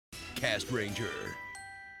Cast Ranger.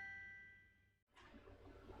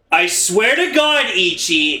 I swear to God,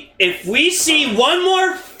 Ichi, if we see one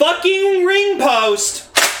more fucking ring post,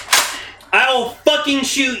 I will fucking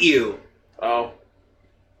shoot you. Oh.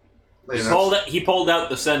 He pulled out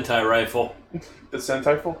the Sentai rifle. The Sentai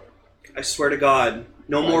rifle? I swear to God.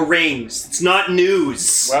 No more rings. It's not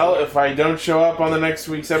news. Well, if I don't show up on the next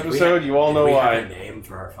week's episode, you all know why. We have a name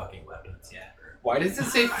for our fucking weapons yet. Why does it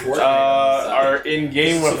say Fortnite? Our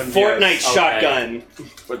in-game weapon. Fortnite shotgun.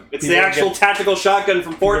 But it's the actual tactical shotgun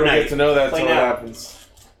from Fortnite. You don't get to know that until it happens.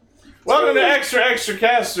 Welcome to Extra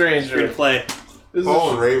Cast Ranger. Good play.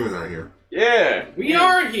 Paul and Raven are here. Yeah. We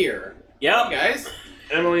are here. Yep. Guys.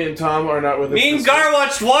 Emily and Tom are not with us. Me and Gar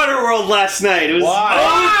watched Waterworld last night. It was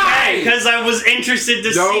Why? because I was interested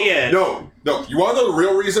to see it. No. You want to know the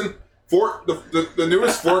real reason? The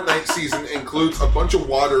newest Fortnite season includes a bunch of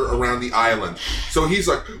water around the island. So he's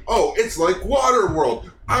like, oh, it's like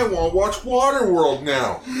Waterworld. I want to watch Waterworld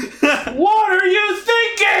now. What are you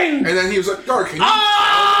thinking? And then he was like, Gar, can you...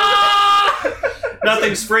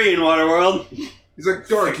 Nothing's free in Waterworld. He's like,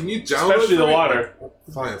 Gar, can you download Especially the water.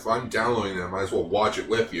 Fine, if I'm downloading it, I might as well watch it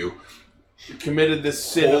with you. You committed this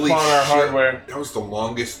sin Holy upon our shit. hardware. That was the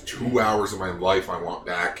longest 2 hours of my life I want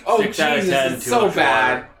back. Oh, 6 out of Jesus, 10, it's so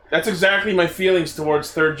bad. That's exactly my feelings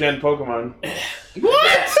towards third-gen Pokemon.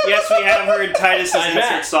 What? Yes, we have heard Titus's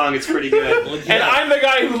insert song. It's pretty good. And I'm the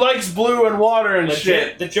guy who likes blue and water and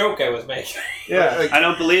shit. The joke I was making. Yeah. I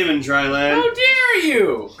don't believe in Dryland. How dare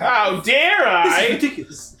you? How dare I?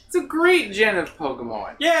 ridiculous. It's a great gen of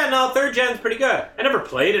Pokemon. Yeah, no, third gen's pretty good. I never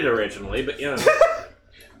played it originally, but you know.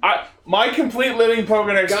 My complete Living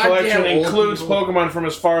Pokedex collection old includes people. Pokemon from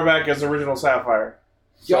as far back as Original Sapphire.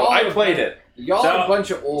 So Y'all I are- played it. Y'all are a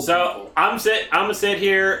bunch of old people. I'm gonna sit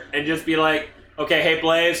here and just be like, okay, hey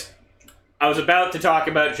Blaze, I was about to talk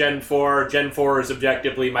about Gen 4. Gen 4 is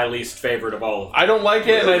objectively my least favorite of all of them. I don't like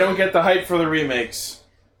it, and I don't get the hype for the remakes.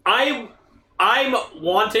 I'm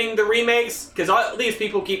wanting the remakes, because all these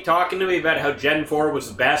people keep talking to me about how Gen 4 was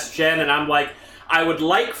the best gen, and I'm like, I would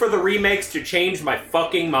like for the remakes to change my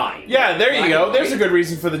fucking mind. Yeah, there you go. Right. There's a good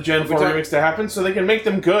reason for the Gen 4 remakes to happen, so they can make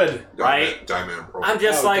them good. Right? Diamond and Pearl. I'm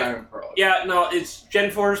just Diamond Pearl. yeah, no, it's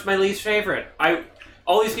Gen 4 is my least favorite.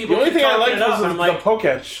 All these The people only keep thing I talking liked it up, was and I'm the like,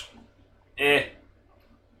 Poketch.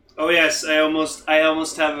 Oh yes, I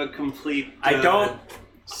almost have a complete. I don't.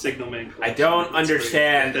 Signal man. I don't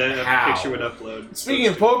understand The how. picture would upload. Speaking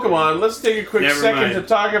of Pokemon, let's take a quick Never second mind. to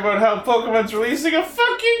talk about how Pokemon's releasing a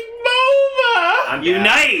fucking MOBA!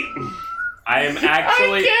 Unite! I am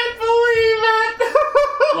actually. I can't believe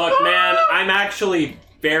it! Look, man, I'm actually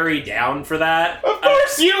very down for that. Of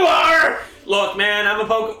course you are! Look, man, I'm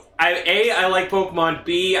a I like Pokemon.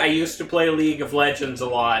 B, I used to play League of Legends a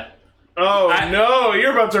lot. Oh no,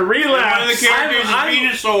 you're about to relapse! One of the characters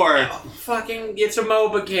is Venusaur. Fucking, it's a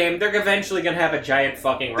MOBA game. They're eventually gonna have a giant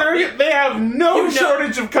fucking. They have no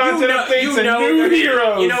shortage of content updates and new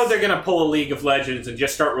heroes! You know they're gonna pull a League of Legends and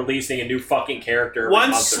just start releasing a new fucking character. every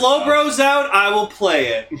Once month or so. Slowbro's out, I will play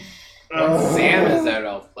it. Once Sam is out,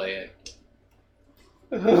 I'll play it.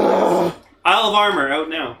 Isle of Armor out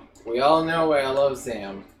now. We all know I love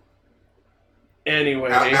Sam. Anyway.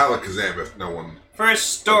 Alakazam, if no one...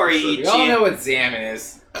 First story, We all know what Sam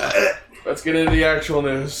is. Let's get into the actual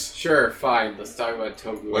news. Sure, fine. Let's talk about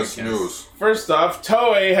Togu. What's I guess. news? First off,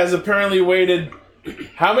 Toei has apparently waited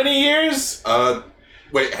how many years?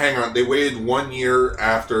 Wait, hang on. They waited 1 year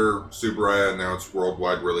after Subaraya announced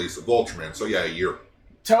worldwide release of Ultraman. So yeah, a year.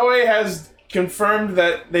 Toei has confirmed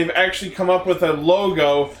that they've actually come up with a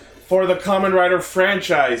logo for the Kamen Rider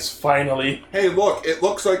franchise, finally. Hey, look. It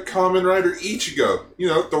looks like Kamen Rider Ichigo. You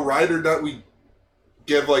know, the rider that we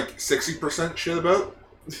give like 60% shit about.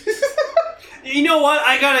 You know what?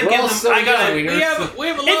 I gotta We're give all them. so I gotta. young, We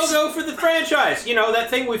have a logo for the franchise. You know, that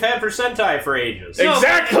thing we've had for Sentai for ages. No,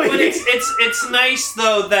 Exactly. But it's nice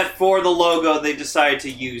though that for the logo they decided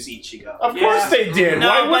to use Ichigo. Of course they did. No,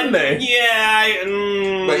 Why but- wouldn't they?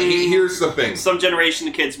 Yeah. But here's the thing. Some generation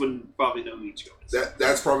of kids wouldn't probably know who Ichigo is.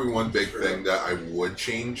 That's probably one big thing that I would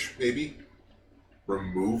change, maybe.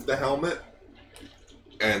 Remove the helmet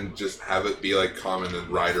and just have it be like Kamen and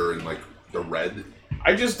Rider in like the red.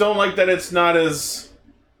 I just don't like that it's not as,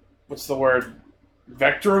 what's the word,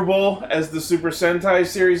 vectorable as the Super Sentai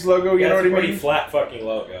series logo, you know what I mean? Flat fucking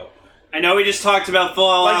logo. I know we just talked about full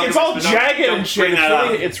on. Like, it's all jagged and shit. Bring that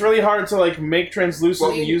up. It's really hard to, like, make translucent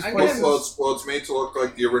Well, and use I places. guess- Well, it's made to look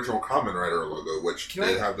like the original Kamen Rider logo, which Can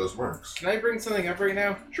did I- have those marks. Can I bring something up right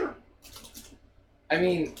now? Sure. I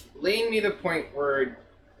mean, Lane made a point where...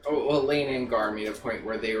 Oh, well, Lane and Gar made a point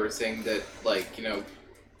where they were saying that, like, you know,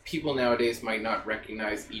 people nowadays might not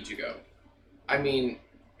recognize Ichigo. I mean,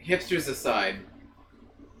 hipsters aside,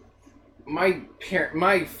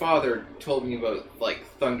 my father told me about like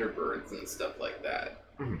Thunderbirds and stuff like that.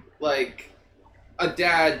 Mhm. Like, a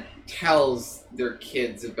dad tells their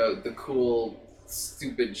kids about the cool,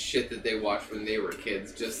 stupid shit that they watched when they were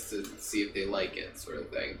kids, just to see if they like it, sort of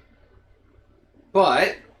thing.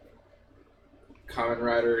 But Kamen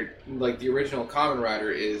Rider, like the original Kamen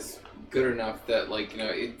Rider, is good enough that like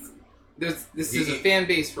this is a fan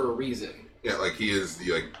base for a reason. Yeah, like he is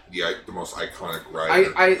the most iconic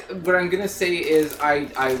rider. What I'm gonna say is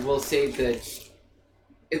I will say that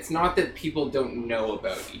it's not that people don't know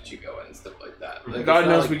about Ichigo and stuff like that. Like, God it's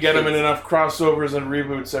not knows like we get them in kids- enough crossovers and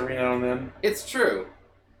reboots every now and then. It's true.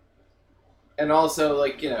 And also,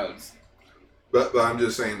 like, But I'm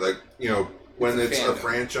just saying, like, when It's a it's a fandom.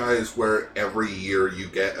 franchise where every year you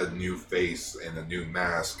get a new face and a new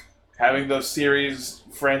mask. Having those series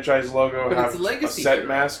franchise logo But have it's a legacy set hero.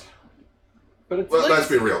 mask. but it's Well, like, let's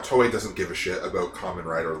be real. Toei doesn't give a shit about Kamen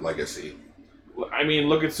Rider Legacy. I mean,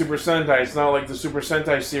 look at Super Sentai. It's not like the Super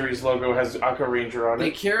Sentai series logo has Aqua Ranger on they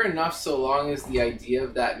it. care enough so long as the idea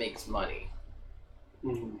of that makes money.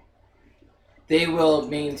 Mhm. They will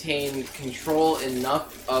maintain control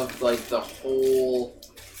enough of like the whole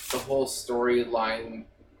storyline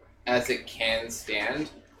as it can stand.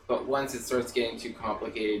 But once it starts getting too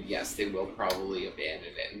complicated, yes, they will probably abandon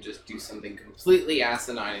it and just do something completely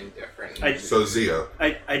asinine and different. I- So Zia.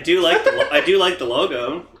 I do like the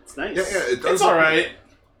logo. It's nice. Yeah, it does. It's all right.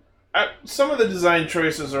 Some of the design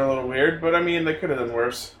choices are a little weird, but I mean, they could have done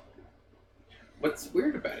worse. What's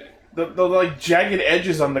weird about it? The like jagged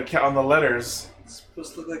edges on the letters. It's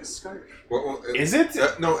supposed to look like a scarf. Well, Is it?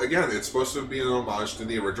 No, again, it's supposed to be an homage to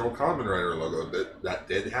the original Kamen Rider logo that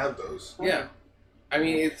did have those. Yeah, I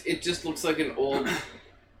mean, it just looks like an older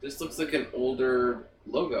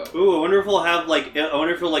logo. Ooh, I wonder if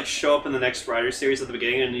it'll show up in the next Rider series at the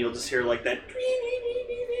beginning, and you'll just hear like that.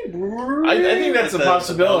 I think that's a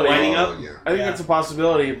possibility. Lining up. Oh, yeah. I think Yeah. that's a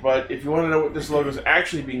possibility, but if you want to know what this logo is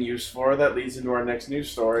actually being used for, that leads into our next news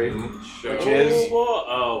story. Mhm. Which is-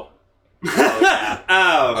 Oh.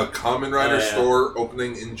 Oh. A Kamen Rider Oh, yeah. store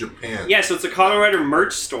opening in Japan. Yeah, so it's a Kamen Rider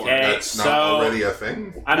merch store. Okay. That's not So- already a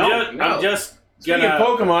thing. I'm just Speaking of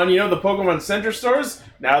Pokemon, the Pokemon Center stores?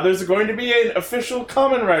 Now there's going to be an official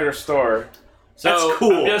Kamen Rider store. So That's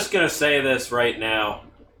cool. I'm just gonna say this right now.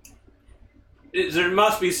 There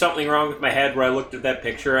must be something wrong with my head where I looked at that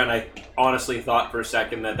picture and I honestly thought for a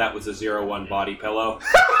second that was a 01 body pillow.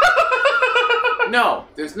 No,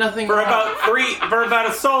 there's nothing For wrong. about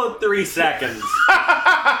a solid 3 seconds.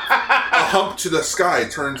 A hump to the sky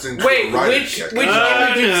turns into Wait, a rider which kick.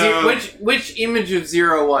 image of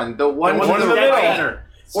 01? The one, one to in the the Dead middle. right. center.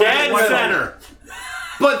 Or the Dead one- center.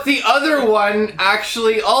 But the other one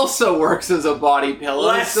actually also works as a body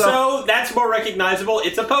pillow. So that's more recognizable.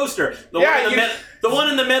 It's a poster. The one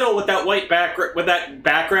in the middle with that white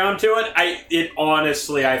background to it.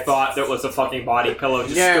 I thought that was a fucking body pillow.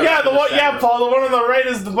 Just Yeah. stuck Yeah, in the center. Paul, the one on the right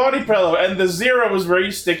is the body pillow, and the 0 is where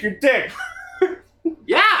you stick your dick.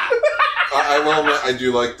 Yeah! I will admit, I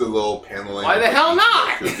do like the little paneling. Why the hell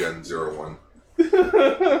not? Kugen 01.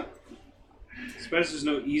 Especially there's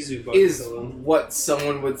no Izu body Is pillow. what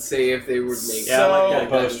someone would say if they would make Yeah, like So- that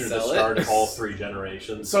poster Sell to it. start all 3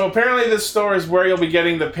 generations. So apparently this store is where you'll be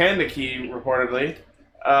getting the Panda Key, reportedly.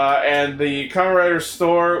 And the Kamen Rider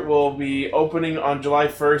store will be opening on July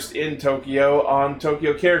 1st in Tokyo on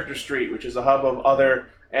Tokyo Character Street, which is a hub of other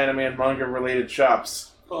anime and manga related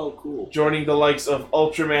shops, Oh, cool. joining the likes of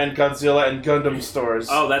Ultraman, Godzilla, and Gundam stores.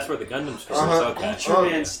 Oh, that's where the Gundam store is. Uh-huh. Okay.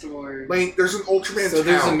 Ultraman store. Lane, there's an Ultraman So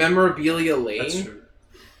there's a town. memorabilia That's lane true.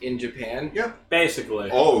 in Japan. Basically.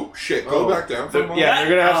 Oh, shit. Go Oh. back down for a moment. Yeah, they're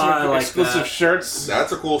gonna have I some like exclusive that. shirts.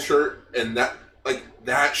 That's a cool shirt, and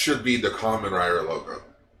that should be the Kamen Rider logo.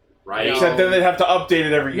 Right? No. Except then they'd have to update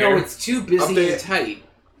it every year. No, it's too busy Update. and tight.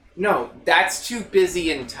 No, that's too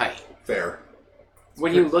busy and tight. Fair.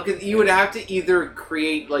 When you look at, you would have to either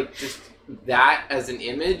create like just that as an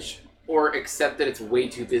image, or accept that it's way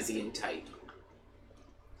too busy and tight.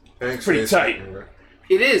 Thanks. Pretty Jason. tight.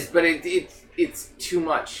 It is, but it's too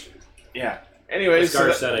much. Yeah. Anyways, so Scar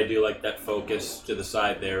that- said I do like that focus to the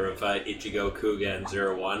side there of Ichigo, Kugen,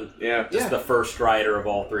 01. yeah, Just Yeah. the first rider of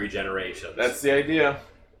all 3 generations. that's the idea.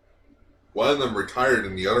 One of them retired,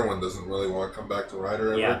 and the other one doesn't really want to come back to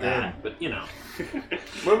Rider ever yeah, again. that. But, you know.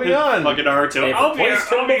 Moving on. Fucking Naruto. They've I'll be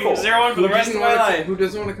replaced him before. 0-1 for the rest of my life. Who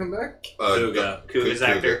doesn't want to come back? Kuga. Kuga's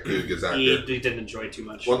actor. Kuga's actor. He didn't enjoy too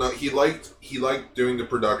much. Well, no, he liked doing the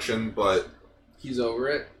production, but He's over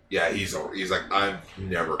it. yeah, he's like, I'm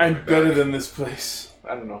never. I'm coming better back. than this place.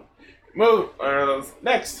 I don't know.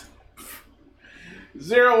 Next.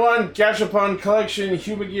 01 Gashapon Collection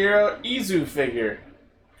Humagiro Izu figure.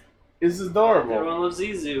 Is adorable. Everyone loves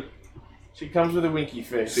Izu. She comes with a winky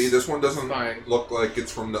face. See, this one doesn't Fine. look like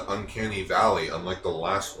it's from the Uncanny Valley, unlike the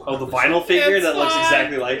last one. Oh, the vinyl figure It's that looks fine.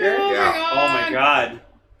 exactly like her? Yeah. Oh my god.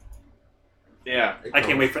 Yeah. I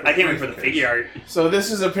can't wait for the figure art. So this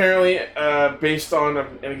is apparently based on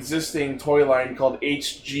an existing toy line called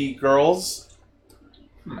HG Girls.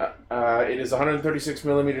 It is 136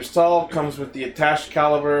 millimeters tall, comes with the attached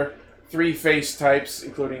caliber, 3 face types,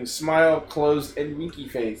 including smile, closed, and winky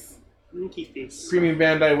face. Winky face. Premium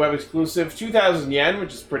Bandai web exclusive, 2,000 yen,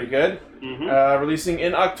 which is pretty good. Releasing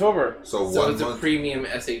in October. So So one it's a month. premium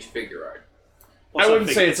SH figure art. Well, I wouldn't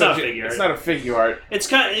say it's not a figure It's art. not a figure art. It's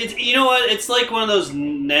kind of, you know what? It's like one of those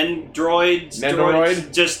Nendroids. Nendoroid?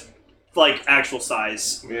 droids, just like actual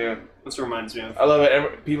size. Yeah. That's what it reminds me of. I love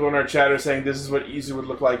it. People in our chat are saying this is what Izu would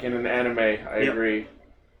look like in an anime. I Yep. agree.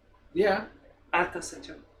 Yeah.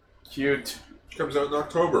 Cute. Comes out in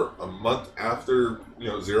October, a month after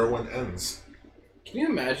 01 ends. Can you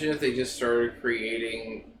imagine if they just started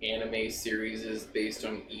creating anime series based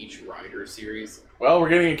on each Rider series? Well, we're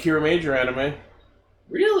getting a Kira Major anime.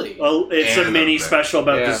 Really? Well, it's a Anime. mini special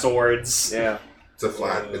about Yeah. the Zords. Yeah. It's a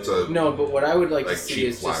flat. It's a No, but what I would like Like to see cheap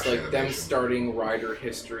is just Flash like them animation. starting Rider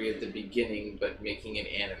history at the beginning, but making an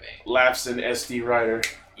anime. Laughs in SD Rider.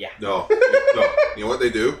 no. You know what they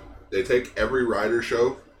do? They take every Rider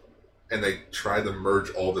show, and they try to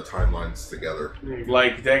merge all the timelines together.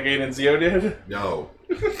 Like Decade and Zio did. No,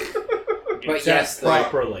 But yes, like,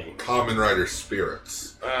 properly. Common Rider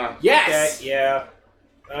spirits. yes, Okay, yeah.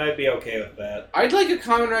 I'd be okay with that. I'd like a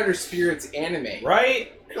Kamen Rider Spirits anime.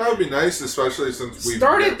 Right? That would be nice, especially since we've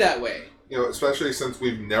Start it that way. especially since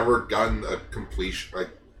we've never gotten a completion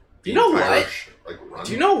You know entire what? run.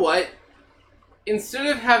 Do you know what? Instead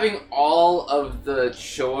of having all of the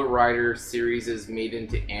Showa Rider series made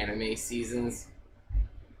into anime seasons,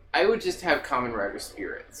 I would just have Kamen Rider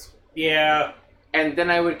Spirits. Yeah. And then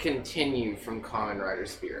I would continue from Kamen Rider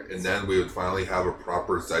Spirits. And then we would finally have a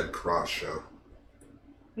proper Zed Cross show.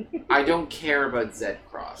 I don't care about Zed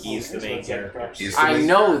Cross. He's the main character. He's the I main-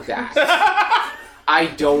 know that. I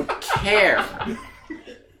don't care.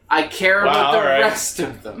 I care about Wow, the alright. rest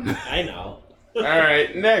of them. I know.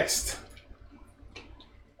 Alright, next.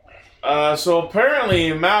 So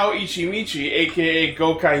apparently Mao Ichimichi, aka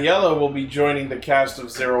Gokai Yellow, will be joining the cast of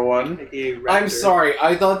 01. I'm sorry,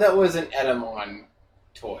 I thought that was an Edamon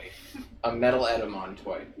toy. A metal Edamon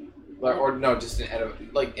toy. Or no, just an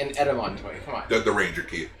Edamon toy. Come on. The Ranger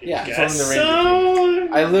Key. Yeah. Guess Guess the so.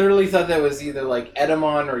 I literally thought that was either like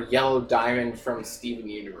Edamon or Yellow Diamond from Steven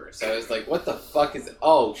Universe. I was like, what the fuck is it?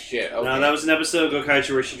 Oh shit. Okay. No, that was an episode of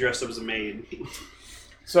Gokaichi where she dressed up as a maid.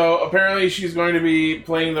 So apparently she's going to be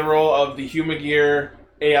playing the role of the Humagear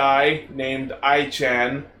AI named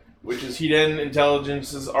I-Chan, which is Hiden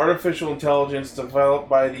Intelligence's artificial intelligence developed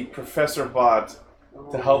by the Professor Bot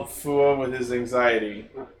to help Fua with his anxiety.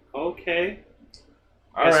 Okay.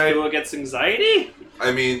 All right. Fua gets anxiety?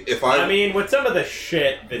 I mean, I mean, with some of the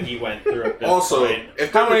shit that he went through at this also, point.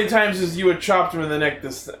 if How there many was- times has you chopped him in the neck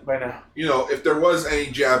this by now? if there was any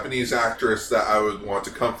Japanese actress that I would want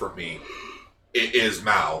to comfort me, it is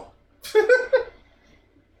Mao.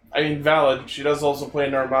 I mean, valid. She does also play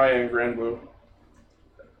Narmaya in Grand Blue.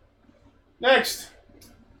 Next.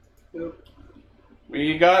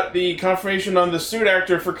 We got the confirmation on the suit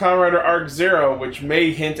actor for Kamen Rider Arc Zero, which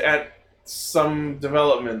may hint at some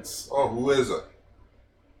developments. Oh, who is it?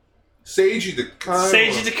 Seiji Takaiwa.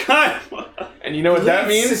 Seiji Takaiwa. And you know what that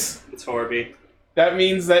means? It's Horby. That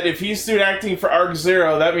means that if he's suit acting for Arc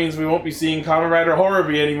Zero, that means we won't be seeing Kamen Rider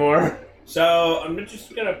Horobi anymore. So, I'm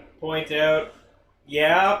just gonna point out,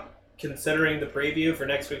 yeah, considering the preview for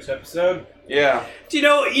next week's episode, Yeah. Do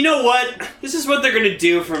you know what? This is what they're gonna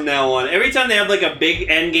do from now on. Every time they have like a big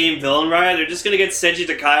endgame villain riot, they're just gonna get Seiji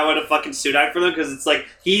Takaiwa to fucking suit act for them because it's like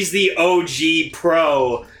he's the OG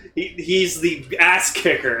pro. He's the ass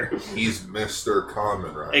kicker. He's Mr.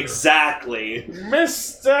 Kamen Rider. Exactly.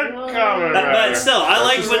 Mr. Kamen But Rider. still,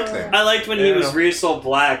 That's his nickname. I liked when he Yeah. was Riesel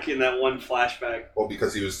Black in that one flashback. Well,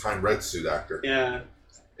 because he was Time Red suit actor. Yeah.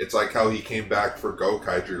 It's like how he came back for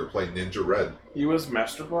Gokaiger to play Ninja Red. He was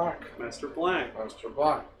Master Black. Master Black. Master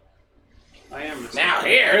Block. I am Mr. Now Black.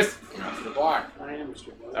 here's Master Block. I am Mr.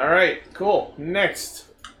 Black. Alright, cool. Next.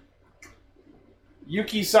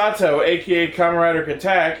 Yuki Sato, aka Kamen Rider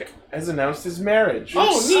Katak, has announced his marriage.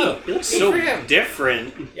 Oh, neat. He looks Good so for him.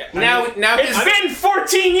 different. yeah, Now It's his been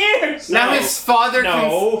 14 years! now No. his father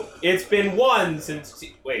no, it's been one since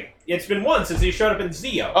he showed up in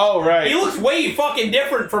Zio. Oh, right. He looks way fucking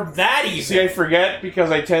different from that even. See, I forget because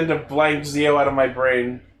I tend to blank Zio out of my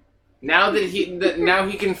brain. Now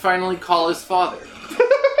he can finally call his father.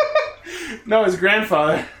 No, his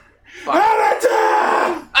grandfather.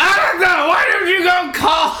 Anata, why did you go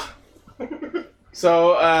call?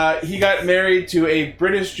 So he got married to a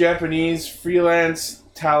British-Japanese freelance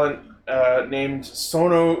talent named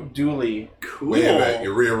Sono Dooley. Cool. Wait a minute,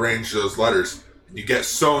 you rearrange those letters, and you get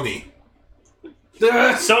Sony.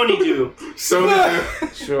 Sony do.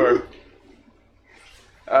 Sony. Sure.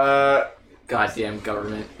 Goddamn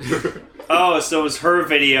government. Oh, so it was her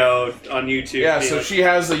video on YouTube. Yeah, so she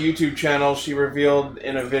has a YouTube channel. She revealed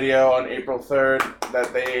in a video on April 3rd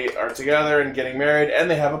that they are together and getting married, and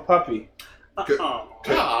they have a puppy. Oh.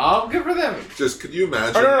 Oh, good for them. Just, could you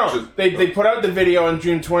imagine? Oh, no. Just, They put out the video on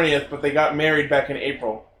June 20th, but they got married back in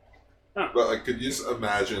April. but like, could you just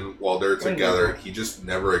imagine while they're together, he just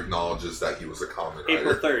never acknowledges that he was a common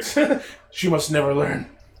April writer. 3rd. She must never learn.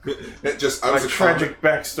 It just, I My was a tragic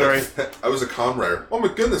backstory. I was a comm writer. Oh my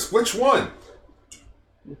goodness, which one?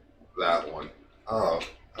 That one.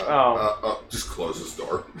 Just close this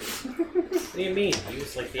door. What do you mean? He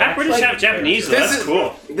was like the Half British, actual half Japanese, though. This That's is-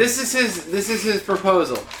 cool. This is his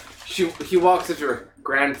proposal. He walks up to her.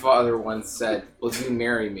 Grandfather once said, "Will you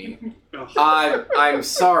marry me?" I'm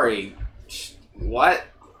sorry. What?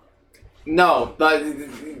 No, but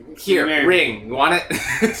here, Marry me. ring. You want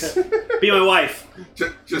it? Be my wife.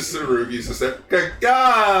 Just Sarugi's to say,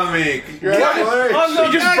 Kagami! Congratulations! Oh, no,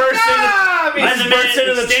 he just burst into, I'm the man burst into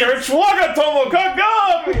who the stands- church. Wagatomo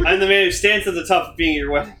Kagami! I'm the man who stands at the top of being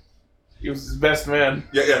your wife. He was his best man.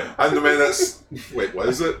 Yeah, I'm the man that's... Wait, what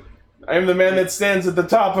is it? I am the man that stands at the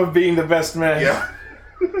top of being the best man. Yeah.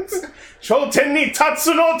 Shoten ni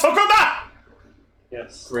tatsu no tokoda!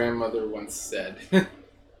 Yes. Grandmother once said.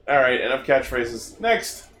 Alright, enough catchphrases.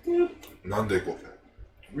 Next. Non-dick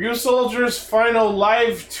Ryu Soldier's final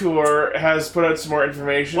live tour has put out some more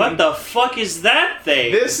information. What the fuck is that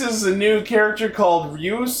thing? This is a new character called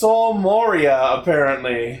Ryusou Moria,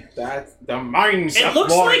 apparently. That's the minds It of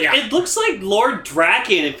looks warrior. like Lord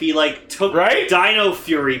Draken if he like took Right? Dino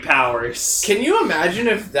Fury powers. Can you imagine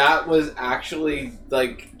if that was actually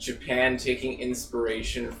like Japan taking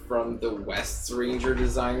inspiration from the West's Ranger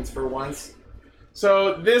designs for once?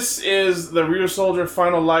 So this is the Ryu Soldier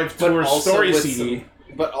final live But tour also story with CD.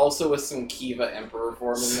 But also with some Kiva Emperor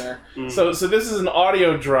form in there. So this is an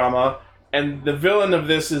audio drama, and the villain of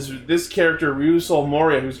this is this character Ryusou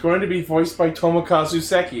Moria, who's going to be voiced by Tomokazu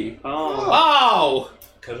Seki. Oh. Oh!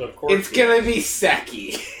 Because of course. It's gonna be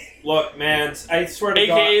Seki. Look, man, I swear to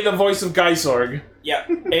God. AKA the voice of Gaisorg. Yeah,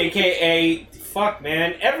 AKA, fuck,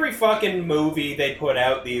 man. Every fucking movie they put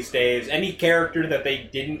out these days, any character that they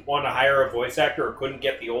didn't want to hire a voice actor or couldn't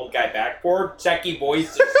get the old guy back for, Seki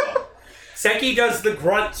voices them. Seki does the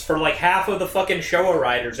grunts for like half of the fucking Showa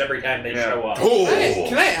riders every time they show up. Oh!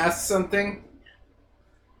 Can I ask something?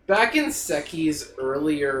 Back in Seki's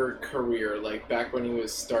earlier career, like back when he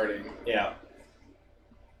was starting, Yeah.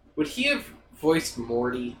 would he have voiced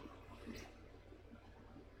Morty?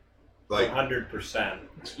 Like, 100%.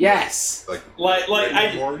 Yes! like Like, Rick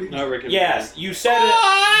and Morty? No, Rick and Yes, you said Oh, it.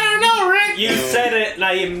 I don't know, Rick! You said it, and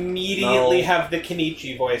I immediately No. have the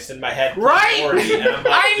Kenichi voice in my head. for Right? Morty, and I'm like,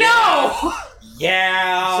 I know!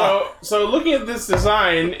 Yeah. So looking at this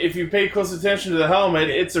design, if you pay close attention to the helmet,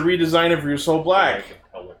 it's a redesign of Ryusou Black.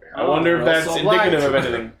 I wonder if that's Ryusou Black. indicative of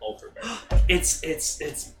anything. It's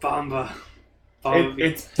Bamba. Bamba.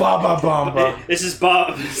 It's Baba Bamba. This is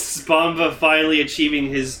Bamba finally achieving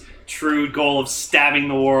his true goal of stabbing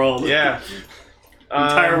the world. Yeah. The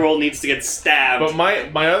entire world needs to get stabbed. But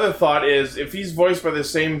my other thought is, if he's voiced by the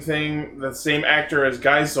same actor as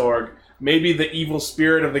Gaisorg, maybe the evil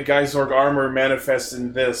spirit of the Gaisorg armor manifests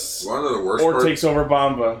in this, One of the worst or parts... takes over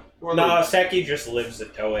Bamba. No, Seki just lives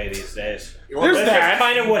at Toei these days. There's That's that.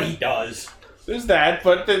 kind of what he does. There's that,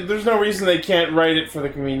 but there's no reason they can't write it for the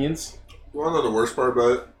convenience. One of the worst part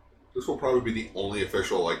about it, this will probably be the only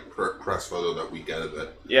official like press photo that we get of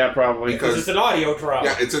it. Yeah, probably. Because it's an audio drama.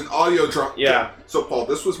 Yeah, it's an audio drama. Yeah. So, Paul,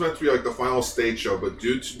 this was meant to be like the final stage show, but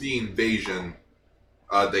due to the invasion,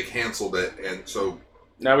 they canceled it, and so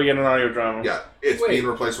Now we get an audio drama. yeah, it's Wait. being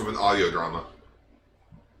replaced with an audio drama.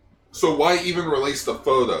 So why even release the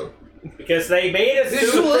photo? Because they made a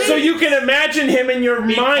This suit. is- So you can imagine him in your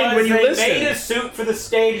mind when you Because they made a listen. suit for the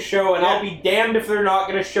stage show, and I'll be damned if they're not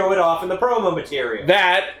going to show it off in the promo material.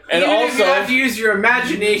 That, and Even if you have also, to use your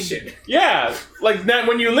imagination. yeah, like that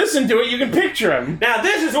when you listen to it, you can picture him. Now,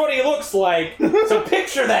 this is what he looks like, so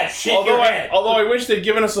picture that shit in your head. Although I wish they'd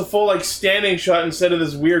given us a full like standing shot instead of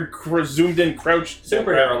this weird zoomed in crouched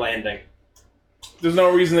Superhero landing. There's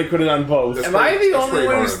no reason they could have done both. That's Am I the that's only pretty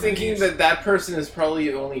one hard who's on the thinking knees. that person is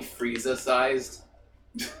probably only Frieza sized?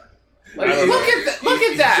 I Like, don't look know. at that! Look at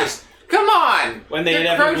He's that! just- Come on! When they They're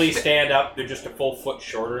inevitably crouched- stand up, they're just a full foot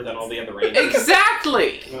shorter than all the other Rangers.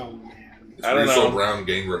 Exactly! Oh man. It's I don't Russell know. Brown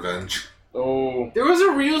gained revenge. Oh. There was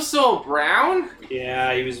a real Soul Brown?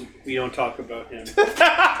 Yeah, he was. We don't talk about him.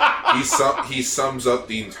 He sums up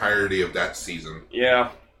the entirety of that season.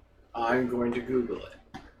 Yeah. I'm going to Google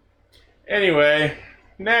it. Anyway,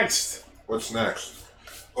 next. What's next?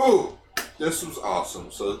 Ooh, this was awesome.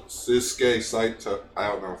 So Sisuke Saito, I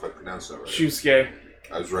don't know if I pronounced that right. Shusuke.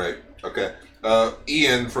 I was right. Okay.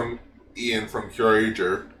 Ian from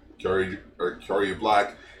Kyoryuger, Kyoryu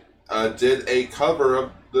Black, did a cover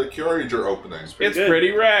of the Kyoryuger opening. It's good.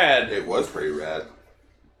 pretty rad. It was pretty rad.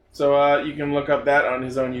 So you can look up that on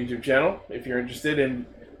his own YouTube channel if you're interested in,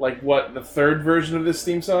 like, what, the third version of this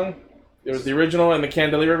theme song? There was the original and the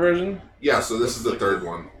Candelabra version. Yeah, so this is the third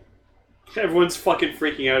one. Everyone's fucking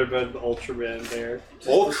freaking out about the Ultraman Bear.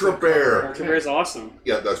 Ultra Bear. Ultra Bear's awesome.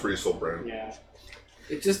 Yeah, that's Russell Brown. Yeah.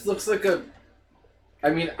 It just looks like a... I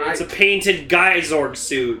mean, It's a painted Geizorg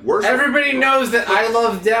suit. Worst everybody knows that I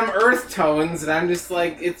love them earth tones, and I'm just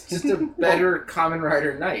like, it's just a better Kamen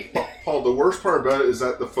Rider Knight. Paul, the worst part about it is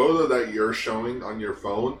that the photo that you're showing on your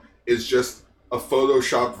phone is just a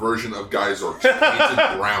photoshopped version of Geizorg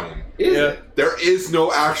painted brown. Is Yeah. it? There is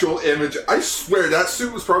no actual image. I swear that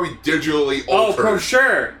suit was probably digitally Oh, altered. for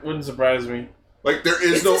sure. Wouldn't surprise me. Like there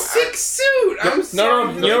is It's no a sick suit! I'm No,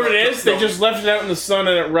 sorry. you know what it is? They just left it out in the sun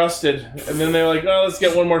and it rusted. And then they're like, oh, let's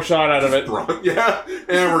get one more shot out of it. Yeah,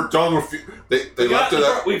 and we're done with you. They left it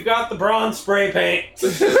out. We've got the bronze spray paint.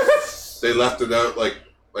 They left it out like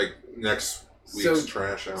next week's So-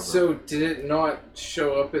 trash. I don't know. So, did it not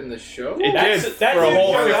show up in the show? It That's- did that for a suit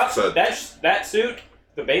whole showed up. episode. That suit,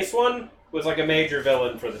 the base one, was like a major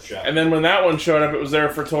villain for the show. And then when that one showed up, it was there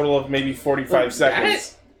for a total of maybe 45 Like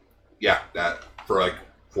seconds. Yeah, that for like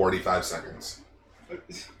 45 seconds.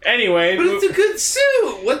 Anyway, But it's a good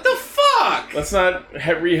suit! What the fuck? let's not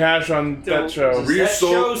rehash on Don't- that show. Re- that Ryusou-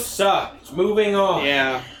 show sucked. Moving on.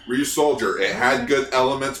 Yeah. Ryu Soldier. It had good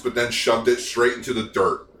elements, but then shoved it straight into the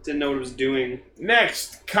dirt. Didn't know what it was doing.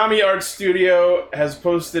 Next, Kami Art Studio has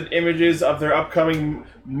posted images of their upcoming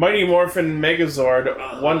Mighty Morphin Megazord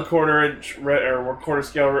 1/4 inch or quarter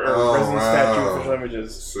scale Oh, resin statue wow. official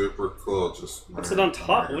images. Super cool. Just What's it on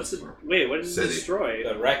top? What's it? Wait, what does it City. destroy?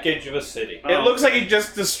 The wreckage of a city. It looks like it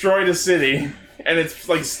just destroyed a city, and it's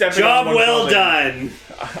like stepping. Job on one well building. done.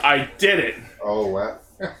 I did it. Oh wow.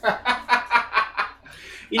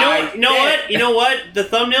 You know I what? You know bet. what? You know what? The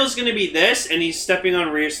thumbnail's gonna be this, and he's stepping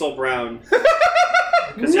on Russell Brown.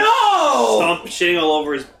 No! Stomp shitting all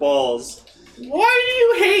over his balls. Why do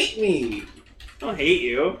you hate me? I don't hate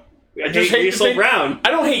you. I just hate hate the Russell thing- Brown.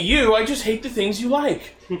 I don't hate you. I just hate the things you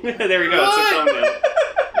like. There we go. It's a thumbnail.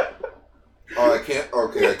 Oh, I can't.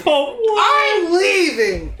 Okay, I can't. Oh, what? I'm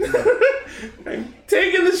leaving! I'm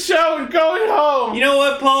taking the show and going home. You know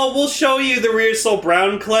what, Paul? We'll show you the Russell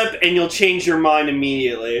Brown clip, and you'll change your mind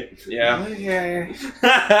immediately. Yeah. Okay. Oh,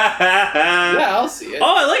 Yeah, I'll see it.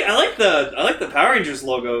 I like the Power Rangers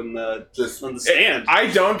logo on the Just, stand. I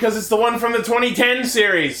don't, because it's the one from the 2010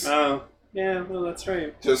 series. Oh, yeah. Well, that's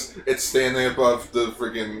right. it's standing above the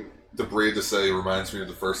freaking debris of the city. Reminds me of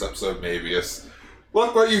the first episode of Mabius.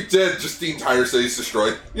 Look what you did! Just the entire city's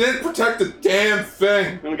destroyed. You didn't protect the damn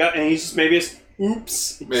thing. And he's just maybe it's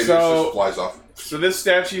oops. Maybe So- it just flies off. So this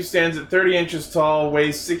statue stands at 30 inches tall,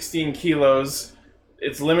 weighs 16 kilos.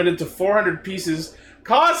 It's limited to 400 pieces.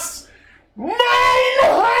 Costs $900!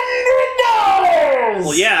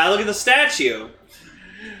 Well, yeah. Look at the statue.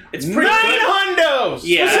 It's pretty Nine good. hundos!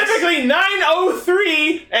 Yes. Specifically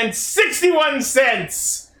 903 and 61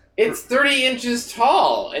 cents. It's 30 inches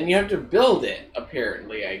tall, and you have to build it,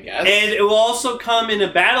 apparently, I guess. And it will also come in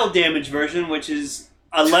a battle damage version, which is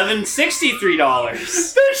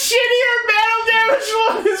 $1163. The shittier battle damage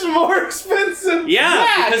one is more expensive.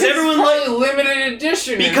 Yeah, because everyone probably limited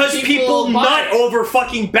edition. and because people buy nut it. over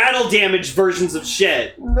fucking battle damage versions of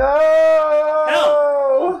shit. No.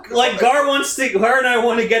 Like Gar and I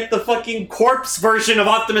want to get the fucking corpse version of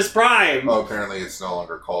Optimus Prime. Oh, apparently it's no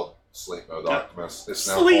longer called Sleep Mode Optimus. It's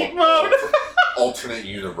now Sleep called Mode. Alternate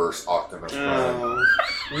Universe Optimus Prime.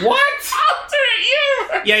 What?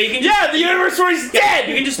 Yeah, you can just Yeah, the universe where he's dead.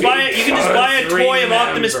 you can just buy it. You can just buy a toy of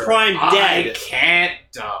Optimus Prime I dead can't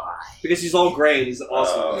die. because he's all gray and he's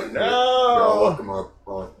awesome. Oh, Y'all no. look him up.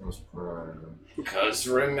 Optimus Prime. Because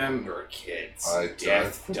remember, kids, I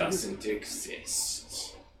death doesn't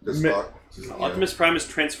exist. This Mi- Optimus Prime is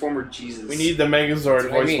Transformer Jesus. We need the Megazord That's what I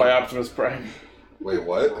voiced mean. by Optimus Prime. Wait,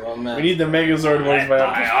 what? We need the Megazord voiced by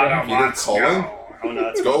Optimus Prime. Peter Cullen? Oh no,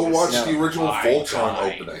 that's Go watch No, the original I Voltron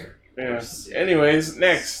died. opening. Yeah. Anyways,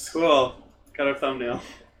 next. cool. Got our thumbnail.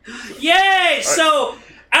 Yay! So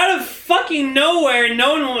out of fucking nowhere,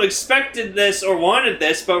 no one expected this or wanted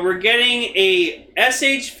this, but we're getting a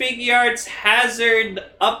SH Figuarts Hazard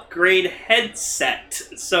upgrade headset.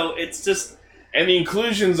 So it's just... And the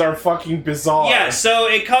inclusions are fucking bizarre. Yeah, so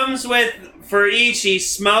it comes with, for each, a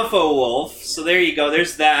Smalfo Wolf. So there you go,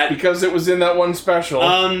 there's that. Because it was in that one special.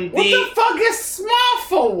 What the fuck is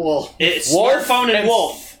Smalfo Wolf? It's Wolf smartphone and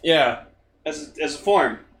wolf Yeah. as a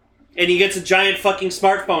form. And he gets a giant fucking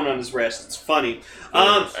smartphone on his wrist. It's funny.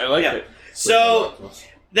 I like yeah. it. So...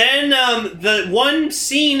 Then, the one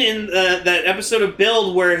scene in that episode of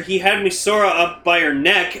Build where he had Misora up by her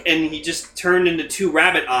neck and he just turned into two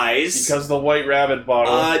rabbit eyes. Because the White Rabbit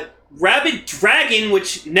bottle. Rabbit Dragon,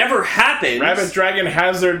 which never happened. Rabbit Dragon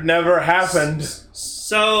Hazard never happened.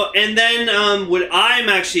 So, and then what I'm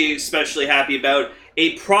actually especially happy about,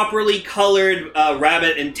 a properly colored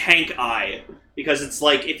rabbit and tank eye. Because it's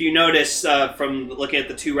like, if you notice from looking at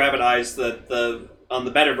the two rabbit eyes, on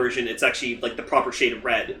the better version, it's actually like the proper shade of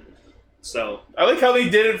red. So I like how they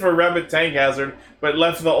did it for Rabbit Tank Hazard, but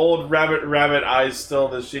left the old rabbit eyes still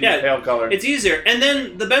the shitty pale color. It's easier. And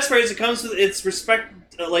then the best part is it comes with its respect,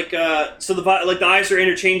 so the eyes are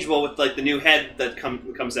interchangeable with like the new head that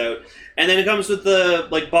comes out, and then it comes with the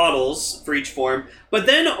like bottles for each form, but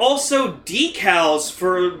then also decals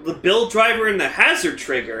for the build driver and the hazard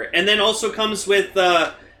trigger, and then also comes with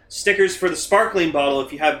stickers for the sparkling bottle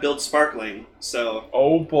if you have build sparkling. So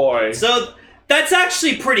oh boy. So that's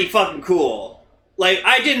actually pretty fucking cool. Like,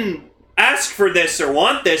 I didn't ask for this or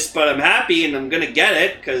want this, but I'm happy and I'm gonna get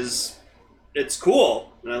it because it's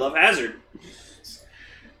cool and I love Hazard.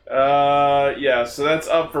 Yeah, so that's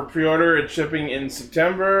up for pre-order. It's shipping in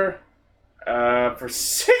September for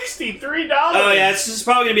 $63. Oh yeah, it's just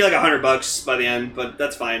probably gonna be like $100 by the end, but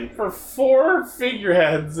that's fine. For 4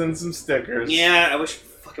 figureheads and some stickers. Yeah, I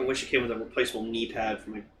fucking wish it came with a replaceable knee pad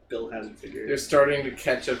for my Build Hazard figure. They're starting to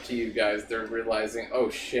catch up to you guys. They're realizing, oh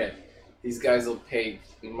shit, these guys will pay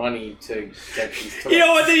money to get these toys. You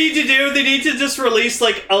know what they need to do? They need to just release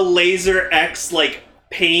like a Laser X like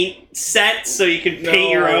paint set so you can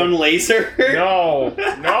paint your own laser. No.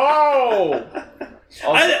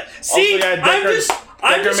 I'm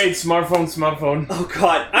just made smartphone. Oh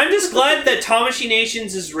god, I'm just glad that Tamashii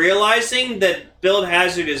Nations is realizing that Build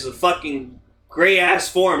Hazard is a fucking great ass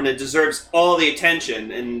form and it deserves all the attention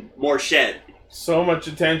and more shit. So much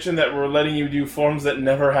attention that we're letting you do forms that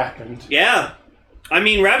never happened. Yeah. I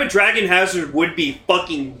mean, Rabbit Dragon Hazard would be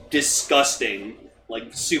fucking disgusting.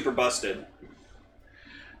 Like, super busted.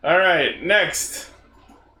 Alright, next.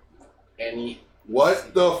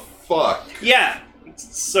 What the fuck? Yeah.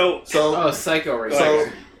 So oh, Psycho Ranger. So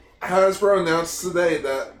Hasbro announced today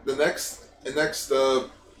that the next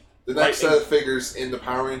set of figures in the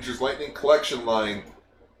Power Rangers Lightning Collection line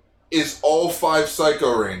is all 5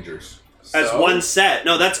 Psycho Rangers. as one set.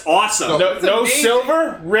 No, that's awesome. No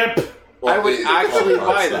silver? Rip. Well, I would actually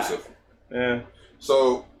buy that. Yeah.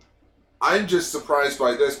 So I'm just surprised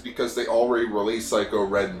by this because they already released Psycho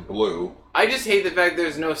Red and Blue. I just hate the fact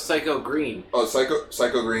there's no Psycho Green. Oh,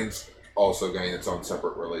 Psycho Green's also getting its own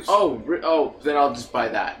separate release. Oh, then I'll just buy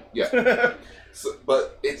that. Yeah.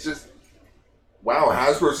 But it's just... Wow,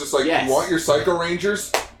 Hasbro's just like, Yes. You want your Psycho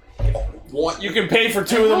Rangers? You can pay for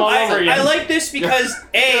 2 of them all over again. I like this because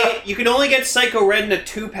you can only get Psycho Red in a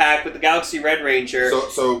 2-pack with the Galaxy Red Ranger.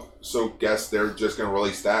 So guess they're just going to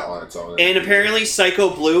release that on its own. And apparently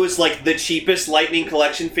Psycho Blue is like the cheapest Lightning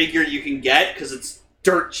Collection figure you can get because it's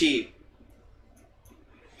dirt cheap.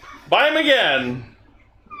 Buy him again.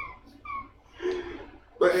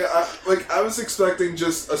 But yeah, I was expecting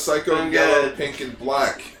just a Psycho yellow, pink, and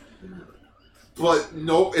black. But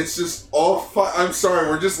nope, it's just all 5. I'm sorry,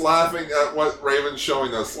 we're just laughing at what Raven's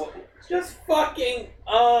showing us. Just fucking,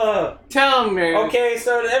 Tell me. Okay,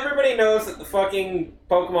 so everybody knows that the fucking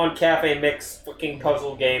Pokemon Cafe Mix fucking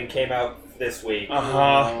puzzle game came out this week.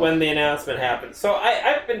 Uh-huh. When the announcement happened. So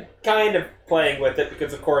I've been kind of playing with it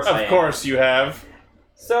because of course I am. Of course you have.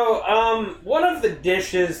 So, one of the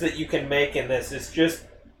dishes that you can make in this is just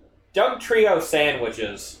Doug Trio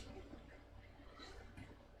sandwiches.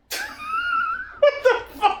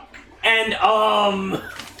 And,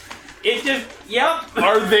 it just, yep.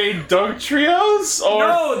 Are they Doug Trios? Or...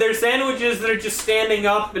 No, they're sandwiches that are just standing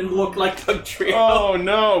up and look like Doug Trio. Oh,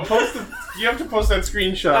 no. You have to post that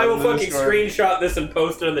screenshot. I will in the fucking Discord. screenshot this and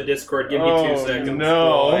post it on the Discord. Give me 2 seconds.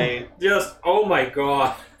 No. Boy. Just, oh my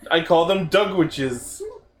god. I call them Dougwiches.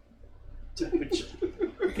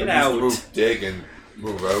 Get out. Move dig and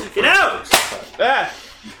move out. Get out! Ah!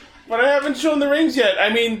 But I haven't shown the rings yet.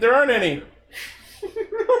 I mean, there aren't any.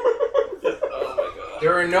 Oh my god.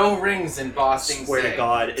 There are no rings in Bossing Swear to Say.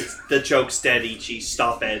 God, it's the joke's dead, Ichi.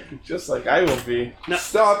 Stop it. Just like I will be. No.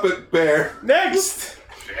 Stop it, Bear. Next!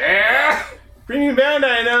 Premium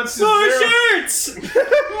Bandai announces More zero- shirts!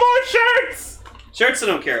 More shirts! Shirts I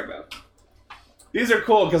don't care about. These are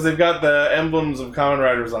cool because they've got the emblems of Kamen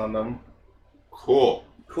Riders on them. Cool.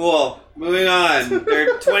 Cool. Moving on.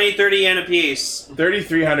 They're 20, 30 yen a piece.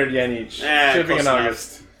 3,300 yen each. Shipping close in enough.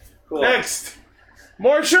 August. Cool. Next!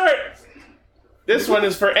 More shirt! This one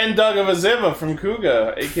is for N-Dog of Azima from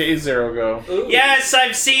Kuga, aka Zero Go. Yes,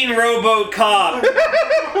 I've seen RoboCop.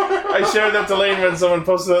 I shared that to Lane when someone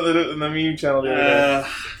posted it in the meme channel the other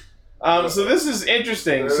day. So this is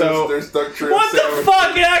interesting. There's Doug Trio What the sandwich.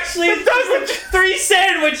 fuck? It actually does 3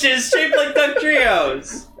 sandwiches shaped like Duck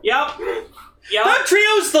Trios. Yep. Yep. Duck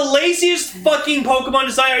Trio's the laziest fucking Pokemon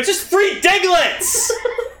designer. It's just 3 Diglets.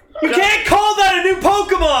 You can't call that a new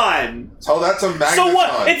Pokemon. Oh, that's a magnet. So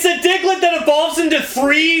what? It's a Diglett that evolves into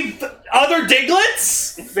 3 other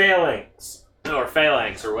Diglets? Phalanx. No, or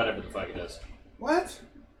Phalanx, or whatever the fuck it is. What?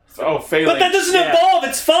 Oh, failing. But that doesn't Yeah. evolve.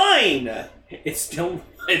 It's fine. It's still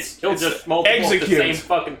It's just multiple of the execute. same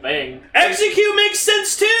fucking thing. Execute makes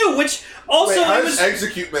sense too, which also Wait, how it does was.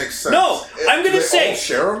 execute make sense? No, I'm gonna Do they say- all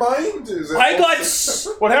share a mind? Is it I all got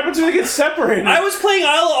separate? What happens when they get separated? I was playing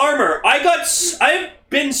Isle of Armor. I've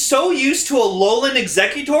been so used to Alolan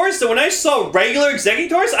Executors that when I saw regular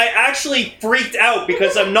Executors, I actually freaked out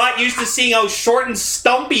because I'm not used to seeing how short and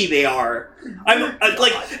stumpy they are. I'm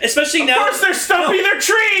like, especially Of now. course they're stumpy, they're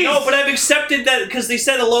trees! No, but I've accepted that because they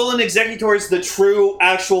said Alolan Executor is the true,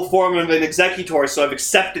 actual form of an Executor, so I've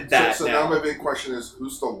accepted that So now. now my big question is,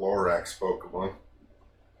 who's the Lorax Pokemon?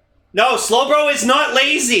 No, Slowbro is not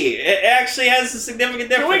lazy. It actually has a significant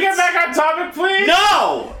difference. Can we get back on topic, please?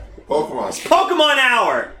 No! Pokemon. Pokemon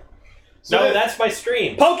Hour! No, that's my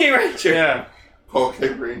stream. Poke Ranger! Yeah.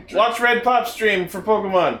 Ranger. Watch Red Pop stream for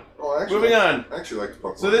Pokemon. Oh, I actually Moving like- on. I actually like the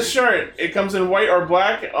Pokemon. So this shirt, it comes in white or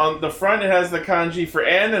black. On the front, it has the kanji for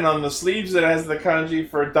N, and on the sleeves, it has the kanji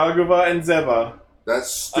for Daguba and Zeba. That's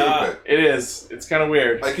stupid. It is. It's kind of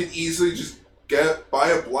weird. I could easily just buy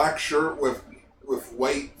a black shirt with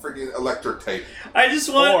white freaking electric tape. I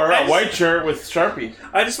just want. Or I a just- white shirt with Sharpie.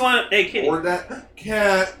 I just want. Hey, kitty. Or that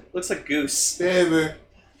cat, Looks like Goose. baby,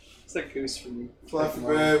 Looks like Goose from. fluffy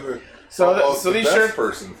baby. So, Oh, so the these best shirts,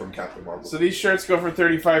 person from Captain Marvel. so these shirts go for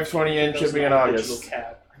 35.20 yen, shipping in August.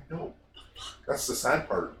 Cat. I know. That's the sad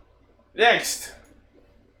part. Next,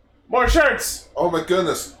 more shirts, Oh my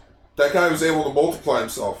goodness, that guy was able to multiply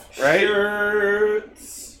himself. right?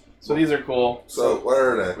 Shirts. So these are cool. So what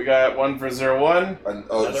are they? We got one for 01.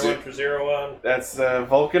 Another one for 01. That's the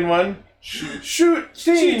Vulcan one. Shoot,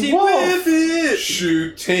 Shooting wolf.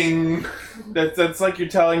 shooting. That's like you're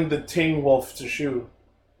telling the Ting Wolf to shoot.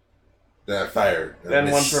 That fired.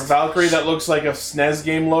 Then one for Valkyrie that looks like a SNES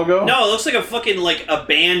game logo. No, it looks like a fucking like a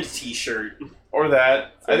band T-shirt. Or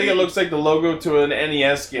that. I think it looks like the logo to an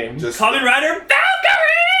NES game. Just, Kamen Rider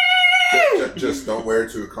Valkyrie. just don't wear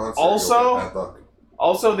it to a concert. Also- you'll get bad luck.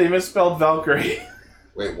 Also, they misspelled Valkyrie.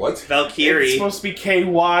 Wait, what? It's Valkyrie. supposed to be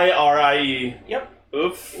Kyrie.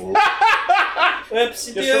 Oof.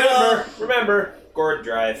 Just remember, Gord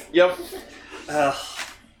Drive. Yep. Ugh.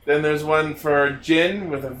 Then there's one for Jin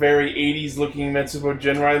with a very 80s looking Metsubo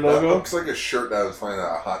Jinrai That logo. looks like a shirt that I was finding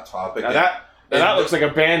at a Hot Topic. Now that looks like a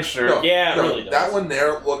band shirt. No, Yeah, it no, really does. that one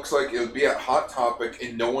there looks like it would be at Hot Topic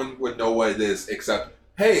and no one would know what it is except,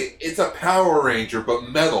 hey, it's a Power Ranger but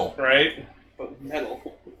metal. Right? But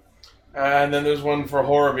metal. And then there's one for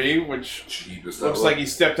Horobi, which Jeebus, that looks like he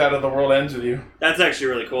stepped out of The World Ends With You. That's actually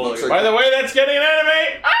really cool. Looks like- By the way, that's getting an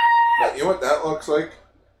anime! You know what that looks like?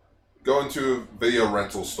 Go into a video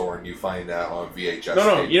rental store and you find that on VHS.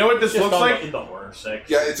 No, tape. you know what this Just looks on like? in the horror section.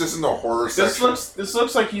 Yeah, it's just in the horror section. This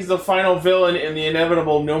looks like he's the final villain in the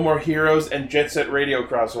inevitable No More Heroes and Jet Set Radio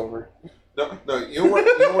crossover. No, you know what?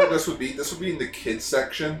 You know what this would be? This would be in the kids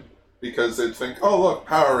section because they'd think, oh look,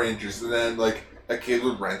 Power Rangers, and then like a kid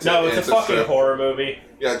would rent it. No, and it's a fucking straight- horror movie.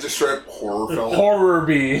 Yeah, just straight up horror film. Horror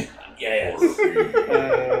B. Yes.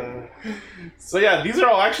 So yeah, these are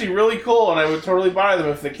all actually really cool, and I would totally buy them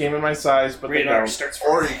if they came in my size, but they Radar don't. starts.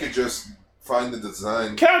 Or you could just find the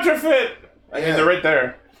design. Counterfeit! I mean, Yeah. they're right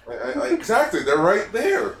there. Exactly, they're right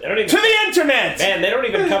there. They don't even. To the internet! Man, they don't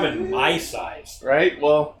even come in my size. Right?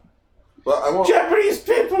 Well, But I want, Japanese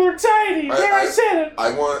people are tiny! There, I said it!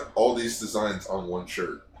 I want all these designs on one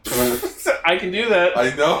shirt. I can do that.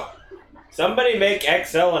 I know. Somebody make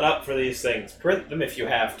XL and up for these things. Print them if you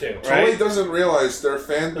have to. Right. Totally doesn't realize their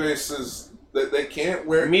fan base is that they can't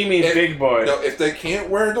wear. Mimi if- Big Boy. No, if they can't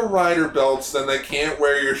wear the rider belts, then they can't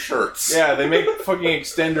wear your shirts. Yeah, they make fucking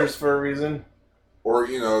extenders for a reason. Or,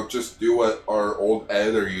 just do what our old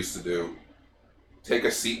editor used to do. Take a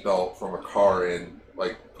seatbelt from a car and,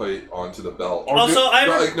 put it onto the belt. Or Also,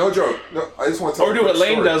 No joke. No, I just want to tell Or a do what quick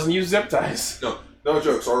Lane story. does and use zip ties. No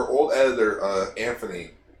jokes. Our old editor,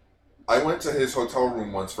 Anthony, I went to his hotel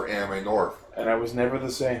room once for Anime North. And I was never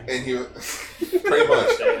the same. And he pretty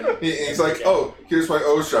much. He's like, oh, here's my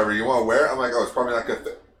O's driver. You want to wear it? I'm like, oh, it's probably not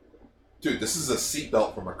good. Dude, this is a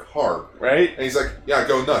seatbelt from a car. Right? And he's like, yeah,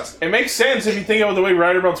 go nuts. It makes sense if you think about the way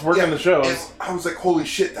rider belts work Yeah, in the shows. And I was like, holy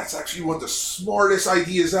shit, that's actually one of the smartest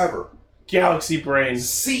ideas ever. Galaxy brains.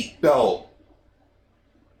 Seatbelt.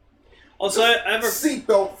 Also, I have a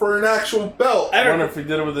Seatbelt for an actual belt. I I have wonder a, if we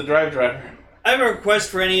did it with the drive driver. I have a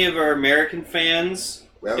request for any of our American fans.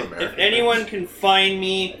 We have If American anyone fans. can find I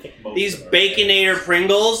me think most these of our Baconator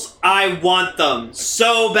Pringles, I want them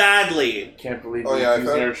so badly. Can't believe Oh, we're yeah, I using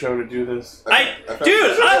found- our show to do this. found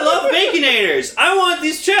Dude, I love Baconators. I want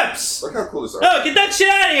these chips. Look how cool this are. No, get that shit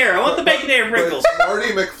out of here. I want the Baconator Pringles. But Marty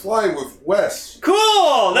McFly with Wes.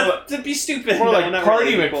 Cool. That'd be stupid. More No, like not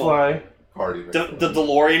Party really cool. McFly. Party McFly. The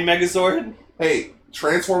DeLorean Megazord. Hey,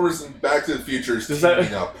 Transformers and Back to the Future is Does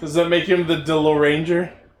teaming that up. does that make him the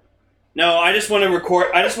DeLoranger? No, I just want to record.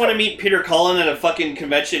 I just want to meet Peter Cullen at a fucking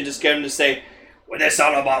convention and just get him to say, when this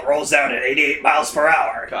Autobot rolls out at 88 miles per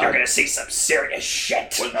hour, God. you're going to see some serious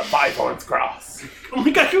shit. When the five horns cross. Oh my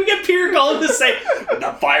god, can we get Peter Cullen to say, when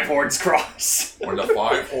the five horns cross? When the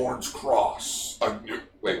five horns cross, a new...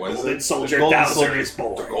 Wait, what is Golden it? Soldier Golden Thouser Soldier. is The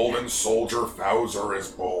born. Golden Soldier Thouser is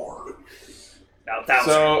born. Now Thouser,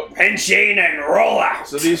 So- Henshine and roll out.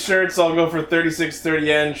 So these shirts all go for 36.30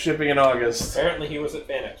 yen, shipping in August. Apparently, he was at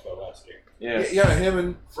Fan Expo last year. Yeah. Yeah, him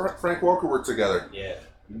and Frank Walker were together. Yeah,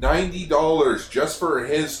 $90 just for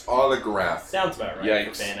his autograph. sounds about right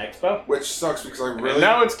Yikes. for Fan Expo. Which sucks because I really... And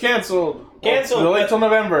now it's canceled. Canceled, Wait but- till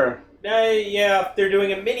November. Yeah, they're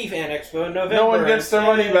doing a mini Fan Expo in November. No one gets their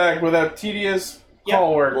money Yeah. back without tedious Yep.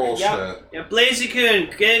 call work. Bullshit. Yep. Yeah, Blazy-kun,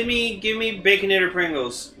 give me Baconator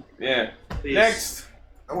Pringles, Yeah. please. Next,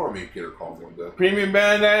 I want to meet Peter Cullen one day. Premium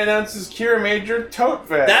Bandai announces Kira Major tote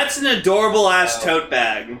bag. That's an adorable ass tote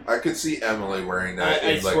bag. I could see Emily wearing that I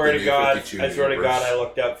in like swear the to new God, 52 I swear to universe. God, I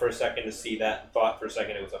looked up for a second to see that and thought for a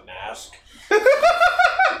second it was a mask.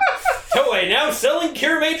 Toei now selling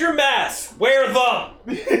Kira Major masks. Wear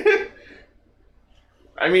them.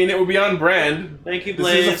 I mean, it would be on brand. Thank you, This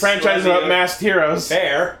Blaze. is a franchise Love about you. masked heroes.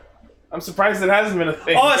 Fair. I'm surprised it hasn't been a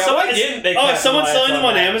thing. Oh, Yeah, someone, why didn't they is someone capitalize selling them on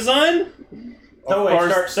on that? Amazon? Of Toei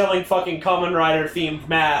course. start selling fucking Kamen Rider themed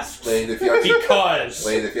masks. Lane, if you actually, Because.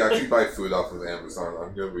 Lane, if you actually buy food off of Amazon,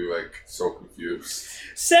 I'm gonna be like so confused.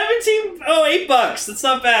 $8. That's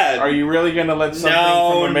not bad. Are you really going to let something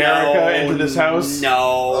no, from America no, into this house? No.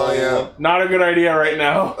 Oh yeah. Not a good idea right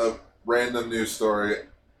now. A random news story.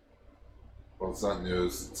 Well, it's not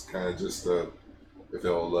news. It's kind of just if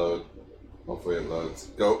it'll load. Hopefully it loads.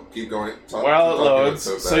 Go, keep going. Well, Keep it talking about loads.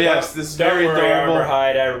 Tote So Bag. yes, this is Don't very worry, Armor adorable.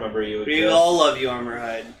 Hyde, I remember you. We exist. all love you,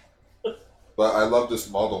 Armorhide. But I love this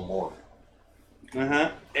model more.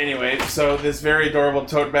 Uh-huh. Anyway, so this very adorable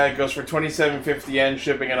tote bag goes for 27.50 yen,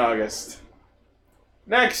 shipping in August.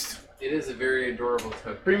 Next, It is a very adorable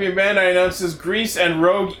tote. Premium Bandai announces Grease and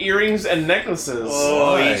Rogue earrings and necklaces.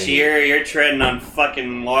 Oh, Why? Ichiro, you're treading on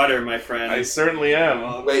fucking water, my friend. I certainly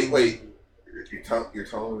am. Wait. You're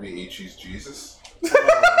telling me Ichi's Jesus?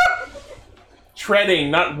 Treading,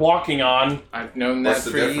 not walking on. I've known that What's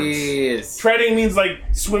the for difference? years. Treading means like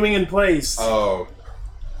swimming in place. Oh.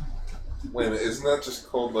 Wait a minute, isn't that just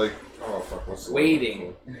called like... Oh, fuck, what's the word?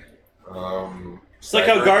 Waiting. It's like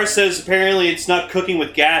how Cyber- Gar says, apparently it's not cooking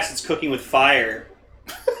with gas, it's cooking with fire.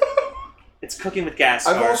 It's cooking with gas,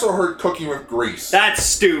 I've Gar. also heard cooking with grease. That's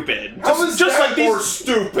stupid. How is just that like these- more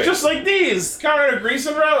stupid? Just like these. Colorado Grease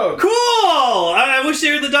and Rogue. Cool! I wish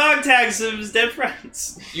they were the dog tags of his dead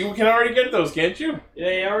friends. You can already get those, can't you?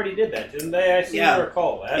 They already did that, didn't they? I seem Yeah. to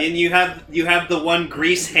recall that. And you have the one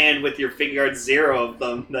grease hand with your Figuard Zero of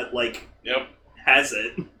them that, like, Yep. has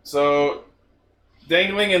it. So,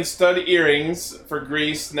 dangling and stud earrings for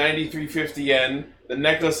Grease, 93.50 yen. The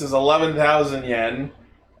necklace is 11,000 yen.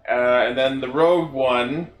 And then the Rogue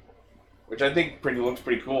one, which I think looks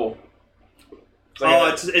pretty cool. It's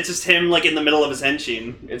like It's just him, like, in the middle of his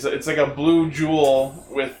henshin. it's like a blue jewel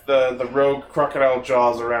with the Rogue crocodile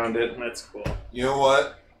jaws around it. That's cool. You know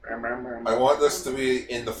what? I want this to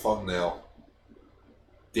be in the thumbnail.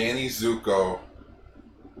 Danny Zuko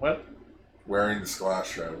What? wearing the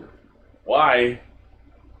Splash Driver. Why?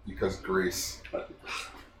 Because grease.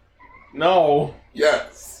 No.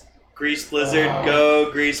 Yes! Grease Blizzard,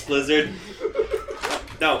 go Grease Blizzard.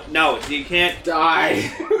 No, you can't. Die!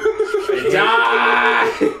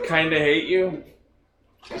 Die! Kinda hate you.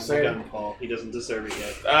 Just We're saying. done, Paul. He doesn't deserve it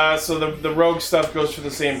yet. So the Rogue stuff goes for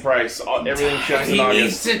the same price. Everything ships in He needs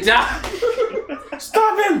August. to die.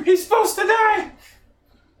 Stop him! He's supposed to die!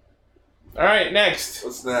 Alright, next.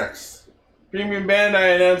 What's next? Premium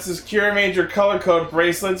Bandai announces Cure Major color code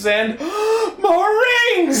bracelets and more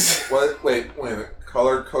rings! What? Wait a minute.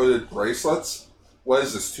 Color-coded bracelets? What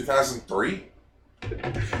is this, 2003?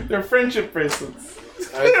 They're friendship bracelets.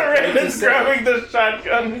 I was about to Raymond's say. grabbing the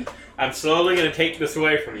shotgun. I'm slowly gonna take this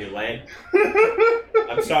away from you, Lane.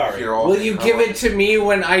 I'm sorry. Here, all- Will you give it to me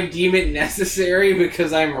when I deem it necessary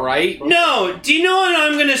because I'm right? No, do you know what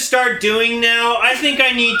I'm gonna start doing now? I think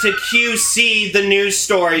I need to QC the news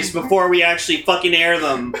stories before we actually fucking air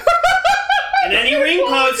them. And any ring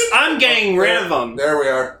posts, I'm getting rid of them. There we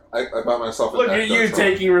are. I bought myself a Look deck at you that's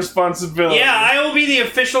taking responsibility. Yeah, I will be the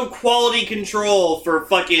official quality control for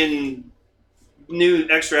fucking new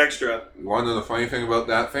extra. You want to know the funny thing about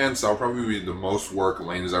that, fans? That'll probably be the most work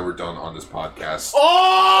Lane has ever done on this podcast.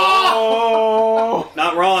 Oh!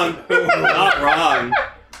 Not wrong. Not wrong.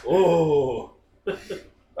 Oh.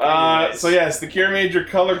 So yes, the Cure Major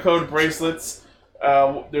color code bracelets.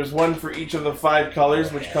 There's one for each of the 5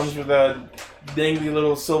 colors, which comes with a dangly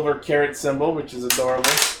little silver carrot symbol, which is adorable.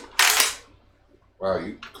 Wow,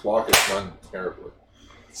 you clock it done terribly.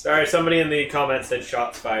 Sorry, somebody in the comments said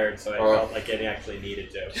shots fired, so I Oh. felt like it actually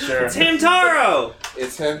needed to. Sure. It's Hamtaro!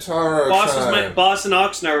 It's Hamtaro Boss and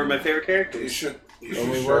Oxnard were my favorite characters. You should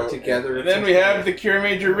When we work together. And then we have the Cure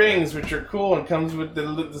Major rings, which are cool and comes with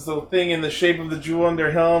this little thing in the shape of the jewel on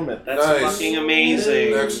their helmet. That's Nice. fucking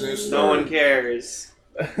amazing. Next news story. No one cares.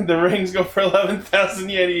 The rings go for 11,000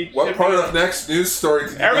 yen each. What Shipping part it- of next news story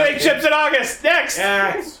did you Everything not ships in August. Next.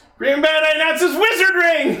 Yes! Green Bandai announces Wizard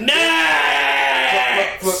Ring.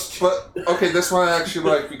 Next! But okay, this one I actually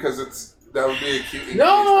like because that would be a cute.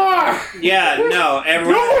 No more! Yeah, no,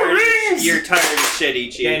 everyone. No more rings! You're tired of shit,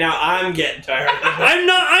 Ichi. Okay, now I'm getting tired of it.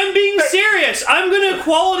 I'm being serious. I'm gonna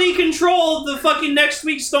quality control the fucking next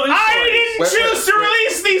week's story. I didn't Wait, choose to wait.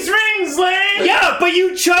 release these rings, Lane. Yeah, but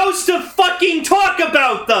you chose to fucking talk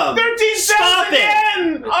about them. 13,000 Stop it.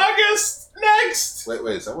 yen. August next. Wait,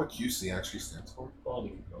 is that what QC actually stands for? Quality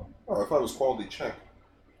control. Oh, I thought it was quality check.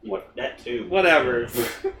 What? That too. Whatever.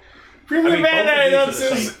 Premium both Bandai of these are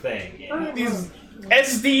the same announces thing. Yeah. these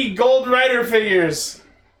SD Gold Rider figures.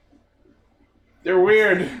 They're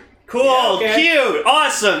weird. Cool, Yeah, okay. cute,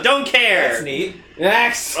 awesome. Don't care. That's neat.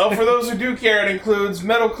 Next! Well, for those who do care, it includes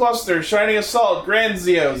Metal Cluster, Shining Assault, Grand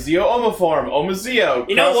Zeo, Zeo Omoform, Omazeo,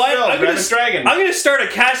 You know what? Rabbit Dragon. I'm gonna start a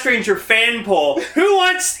Cast Ranger fan poll. Who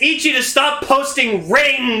wants Ichi to stop posting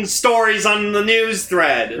ring stories on the news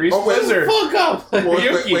thread? Grease Oh, wait. Blizzard. Fuck up!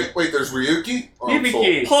 Wait, there's Ryuki? Oh, I'm sold.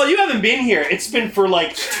 Hibiki. Paul, you haven't been here. It's been for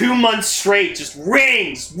like 2 months straight. Just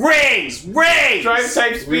rings. Drive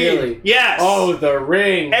Type Speed. Really? Yes. Oh, the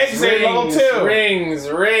rings. Exit level rings,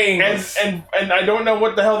 2. Rings. And I don't know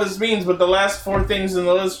what the hell this means, but the last 4 things in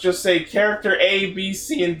the list just say character A, B,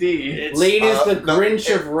 C, and D. It's, Lane is the no,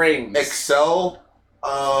 Grinch of rings. Excel,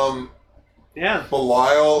 yeah.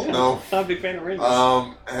 Belial, Yeah. no. Not a big fan of rings. Hang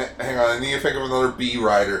on, I need to think of another B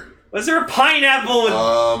rider. Was there a pineapple with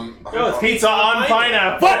No, it's Pizza on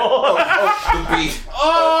pineapple. the B.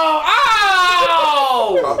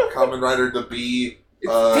 Oh! Common Rider, the B.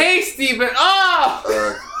 It's tasty, but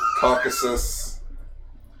Caucasus.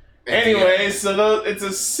 Anyway, so it's a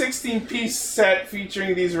 16-piece set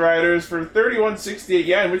featuring these riders for 3168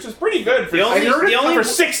 yen, which is pretty good for, The only- for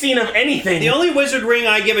 16 of anything. the only wizard ring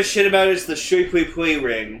I give a shit about is the Shui Pui Pui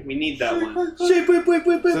ring. We need that one. Shui Pui Pui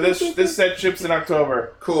Pui Pui. So this set ships in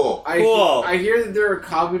October. Cool. Cool. I hear that there are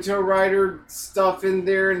Kabuto Rider stuff in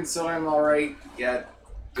there, and so I'm alright. Yeah.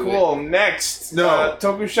 do it. Cool. Next, No.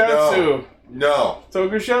 Tokushatsu. No.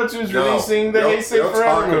 Tokushatsu is No. releasing the Don't- Heisei don't Forever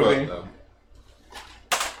talk about movie. them.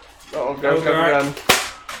 Oh, guys, got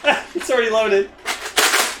the gun. It's already loaded.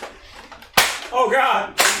 Oh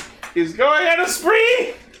god! He's going on a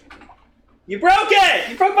spree. You broke it!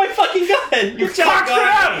 You broke my fucking gun! Good job, cocked it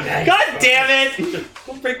God. up! God damn it!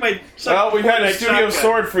 Don't break my. Well, we've had my a studio shotgun.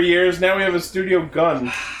 sword for years. Now we have a studio gun.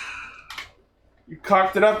 You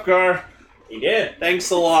cocked it up, Gar. He did.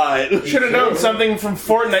 Thanks a lot. Should have known something from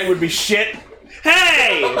Fortnite would be shit.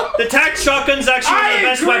 Hey! The tac shotgun's actually one of the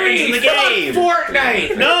best weapons in the game!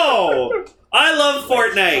 Fortnite! No! I love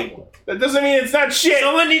Fortnite. That doesn't mean it's not shit.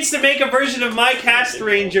 Someone needs to make a version of my Cast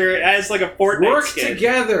Ranger as like a Fortnite Work skin.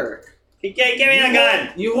 together. Give me a gun!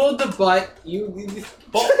 You hold the butt. You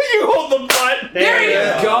You hold the butt. there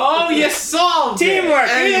you go. go. You solved Teamwork!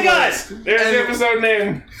 it. Give me a gun! There's the episode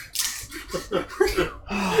name.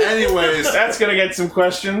 Anyways, That's gonna get some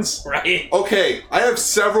questions. Right? okay, I have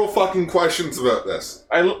several fucking questions about this.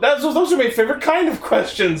 Those are my favorite kind of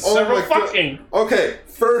questions. Oh Several my God. fucking. Okay,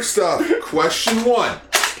 first up, question 1.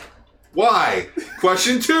 Why?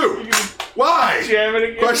 Question 2. Why? Jam it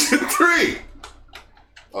again. Question 3.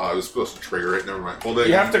 Oh, I was supposed to trigger it. Never mind. Hold it.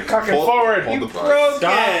 You have to cock it forward. Hold You the button. broke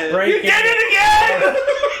Stop it. You breaking. did it again!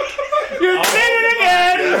 You Oh, did it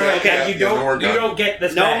again! Yeah. Okay, no more you gun. don't get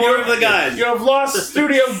this. No back. more of the gun. You have lost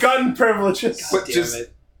studio gun privileges. But Damn just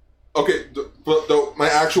it. okay. But my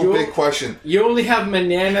actual You- big question: You only have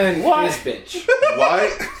Manana and What? Fizz bitch.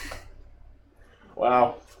 why?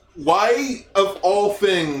 Wow. Why of all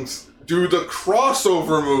things do the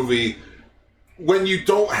crossover movie when you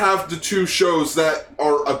don't have the two shows that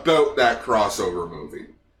are about that crossover movie?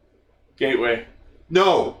 Gateway.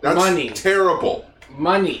 No, that's Money. terrible.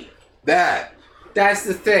 Money. That, That's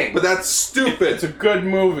the thing. but that's stupid. It's a good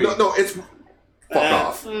movie. No, it's fuck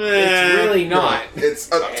off. It's really not.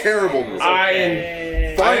 It's a terrible movie.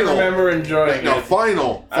 I Final. remember enjoying No, it.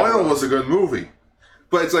 Final was a good movie.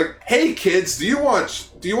 But it's like, hey kids, do you want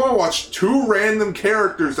to watch two random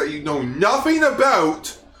characters that you know nothing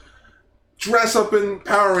about dress up in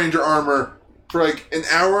Power Ranger armor for like an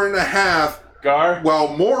hour and a half Gar,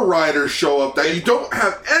 while more riders show up that you don't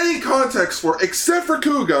have any context for except for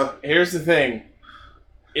Kuga? here's the thing.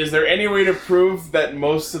 Is there any way to prove that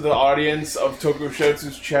most of the audience of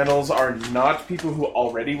Tokusatsu's channels are not people who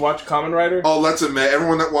already watch Kamen Rider? Oh, let's admit,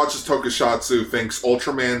 everyone that watches Tokusatsu thinks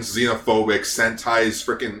Ultraman's xenophobic, Sentai's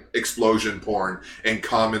freaking explosion porn, and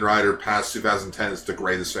Kamen Rider past 2010 is the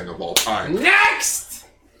greatest thing of all time. Next!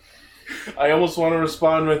 I almost want to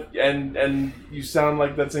respond with, and you sound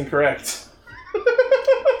like that's incorrect.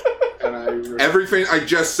 And I Everything I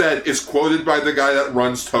just said is quoted by the guy that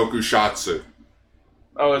runs Tokusatsu.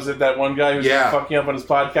 Oh, is it that one guy who's Yeah. fucking up on his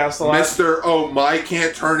podcast a lot? Mr. Oh, Mai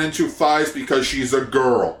can't turn into fives because she's a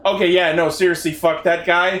girl. Okay, yeah, no, seriously, fuck that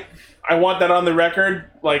guy. I want that on the record,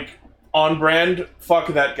 like, on brand. Fuck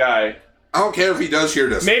that guy. I don't care if he does hear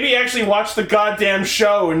this. Maybe actually watch the goddamn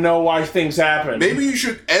show and know why things happen. Maybe you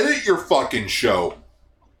should edit your fucking show.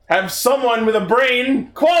 Have someone with a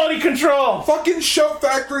brain. Quality control. Fucking Shout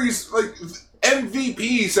Factory's, like,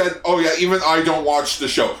 MVP said, oh yeah, even I don't watch the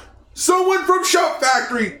show. Someone from Shout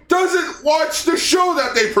Factory doesn't watch the show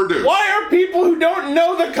that they produce. Why are people who don't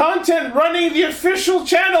know the content running the official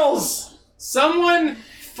channels? Someone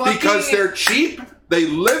fucking... Because they're cheap, they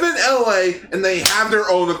live in LA, and they have their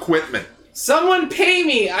own equipment. Someone pay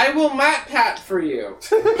me! I will Matt Pat for you.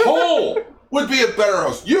 Cole would be a better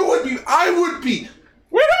host. You would be, I would be.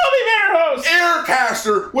 We'd all be better hosts.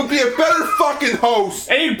 Aircaster would be a better fucking host.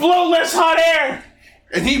 And you blow less hot air.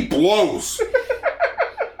 And he blows.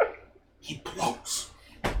 He blows.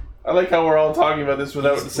 I like how we're all talking about this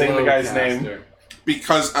without saying the guy's name. Blowcaster.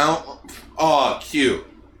 Because I don't. Oh, cute.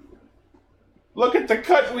 Look at the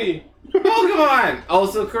Cutwee. Pokemon!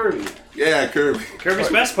 Also Kirby. Yeah, Kirby. Kirby's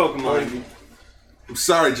best Pokemon. I'm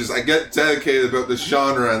sorry, just I get dedicated about this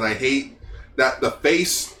genre, and I hate that the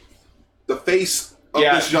face of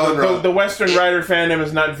Yeah, this genre, the Western Rider fandom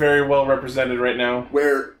is not very well represented right now.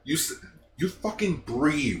 where you fucking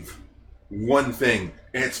breathe one thing,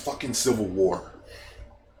 and it's fucking Civil War.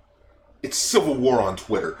 It's Civil War on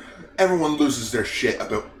Twitter. Everyone loses their shit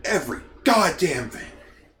about every goddamn thing.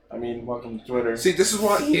 I mean, welcome to Twitter. See, this is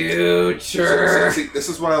why. Future. See, this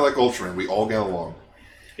is why I like Ultraman. We all get along.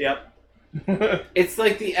 Yep. It's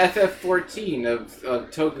like the FF14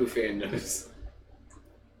 of Toku fandoms.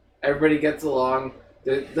 Everybody gets along.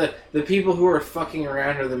 The people who are fucking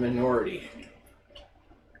around are the minority.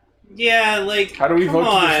 Yeah, like. How do we come vote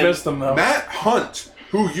on. to dismiss them, though? Matt Hunt,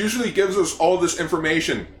 who usually gives us all this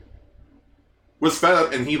information, was fed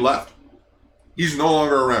up and he left. He's no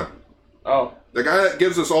longer around. Oh. The guy that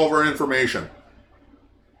gives us all of our information.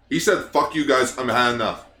 He said, fuck you guys, I'm had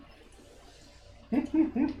enough.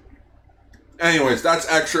 Anyways, that's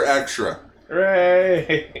extra.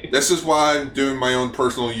 Hooray! This is why I'm doing my own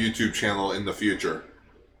personal YouTube channel in the future.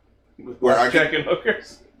 With Where I blackjack and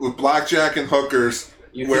hookers. With blackjack and hookers,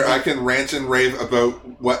 You where can- I can rant and rave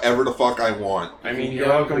about whatever the fuck I want. I mean, Yeah, you're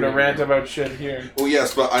welcome to pretty rant much. about shit here. Well,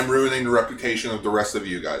 yes, but I'm ruining the reputation of the rest of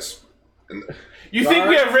you guys. And You think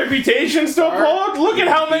we have reputations to Dark. uphold? Look at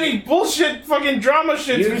how many bullshit fucking drama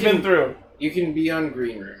shits You we've can- been through. You can be on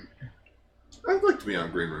Green Room. I'd like to be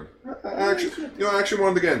on Green Room. I actually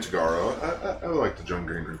wanted to get into Garo. I would like to join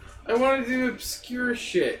Green Room. I want to do obscure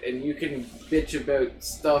shit, and you can bitch about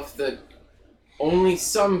stuff that only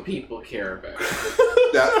some people care about.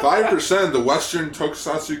 That 5% of the Western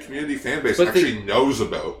Tokusatsu community fan base But actually knows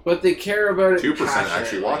about. But they care about it 2%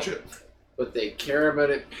 actually passionately. watch it. but they care about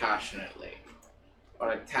it passionately. I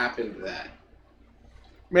want to tap into that.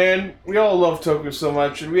 Man, we all love Toku so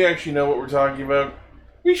much, and we actually know what we're talking about.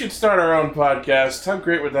 We should start our own podcast. How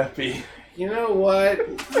great would that be? You know what?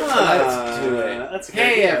 Let's do it. That's a good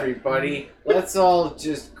Hey, idea. everybody. Let's all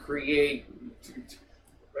just create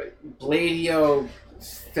Bladio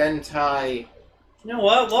Fentai. You know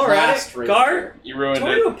what? While we're at Blast it, right Gar, there. You do ruined you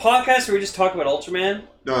want to it. do a podcast where we just talk about Ultraman?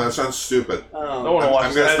 No, that sounds stupid. Oh, No one will watch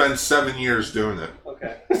I'm going to that. spend 7 years doing it.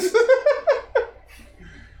 okay. That's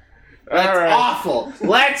All right. awful.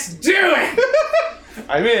 Let's do it!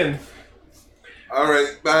 I'm in. All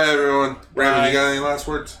right, bye everyone. Raymond, Bye. you got any last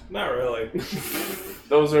words? Not really.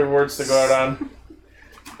 Those are words to go out on.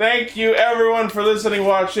 Thank you, everyone, for listening,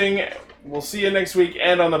 watching. We'll see you next week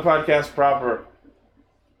and on the podcast proper.